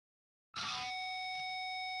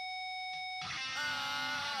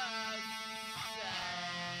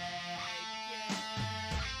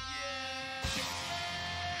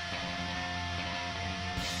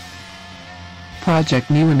Project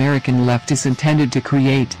New American Left is intended to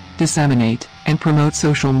create, disseminate, and promote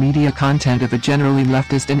social media content of a generally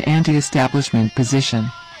leftist and anti-establishment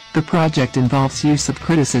position. The project involves use of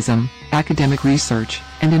criticism, academic research,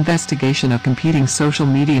 and investigation of competing social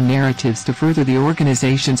media narratives to further the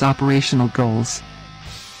organization's operational goals.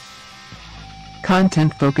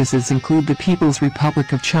 Content focuses include the People's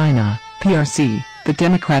Republic of China, PRC, the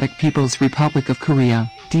Democratic People's Republic of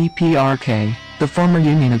Korea, DPRK, the former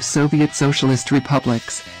Union of Soviet Socialist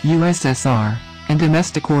Republics, USSR, and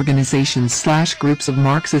domestic organizations/groups of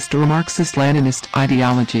Marxist or Marxist-Leninist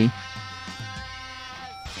ideology.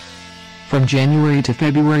 From January to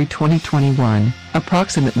February 2021,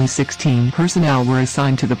 approximately 16 personnel were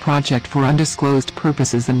assigned to the project for undisclosed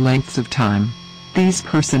purposes and lengths of time. These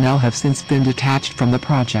personnel have since been detached from the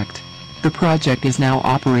project. The project is now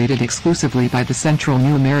operated exclusively by the Central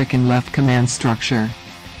New American Left command structure.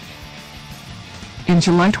 In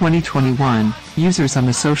July 2021, users on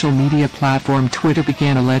the social media platform Twitter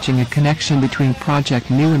began alleging a connection between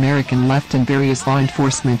Project New American Left and various law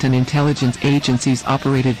enforcement and intelligence agencies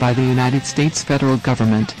operated by the United States federal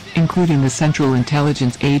government, including the Central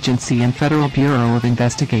Intelligence Agency and Federal Bureau of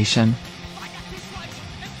Investigation.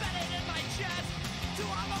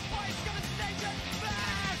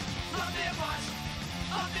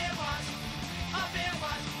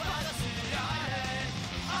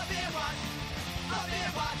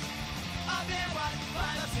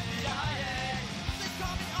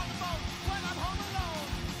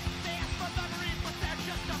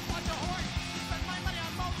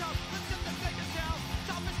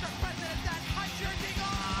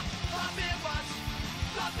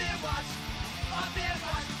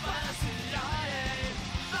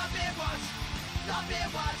 I'll be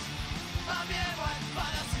watched.